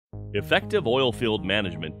Effective oilfield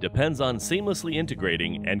management depends on seamlessly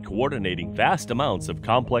integrating and coordinating vast amounts of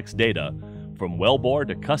complex data from wellbore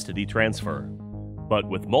to custody transfer. But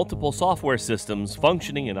with multiple software systems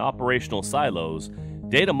functioning in operational silos,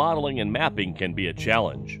 data modeling and mapping can be a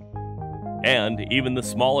challenge. And even the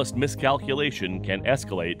smallest miscalculation can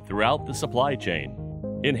escalate throughout the supply chain.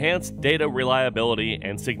 Enhance data reliability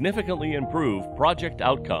and significantly improve project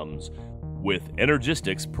outcomes with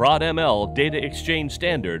Energistics PRODML Data Exchange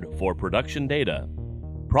Standard for production data.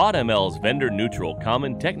 PRODML's vendor-neutral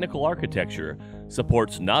common technical architecture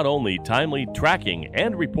supports not only timely tracking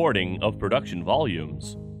and reporting of production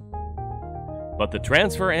volumes, but the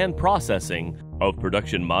transfer and processing of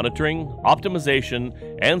production monitoring, optimization,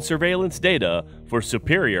 and surveillance data for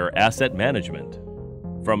superior asset management.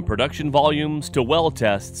 From production volumes to well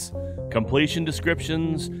tests, completion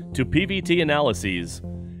descriptions to PVT analyses,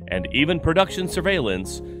 and even production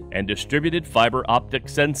surveillance and distributed fiber optic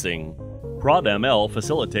sensing, PRODML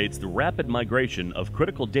facilitates the rapid migration of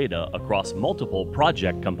critical data across multiple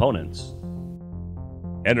project components.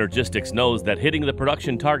 Energistics knows that hitting the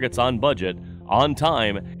production targets on budget, on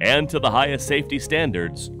time, and to the highest safety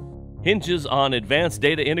standards hinges on advanced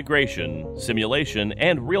data integration, simulation,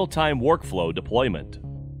 and real-time workflow deployment.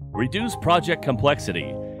 Reduce project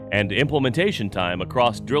complexity and implementation time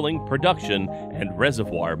across drilling, production, and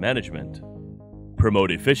reservoir management.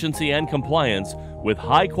 Promote efficiency and compliance with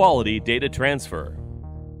high-quality data transfer.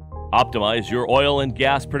 Optimize your oil and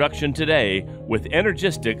gas production today with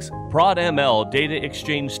Energistics PRODML Data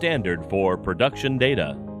Exchange Standard for production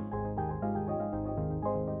data.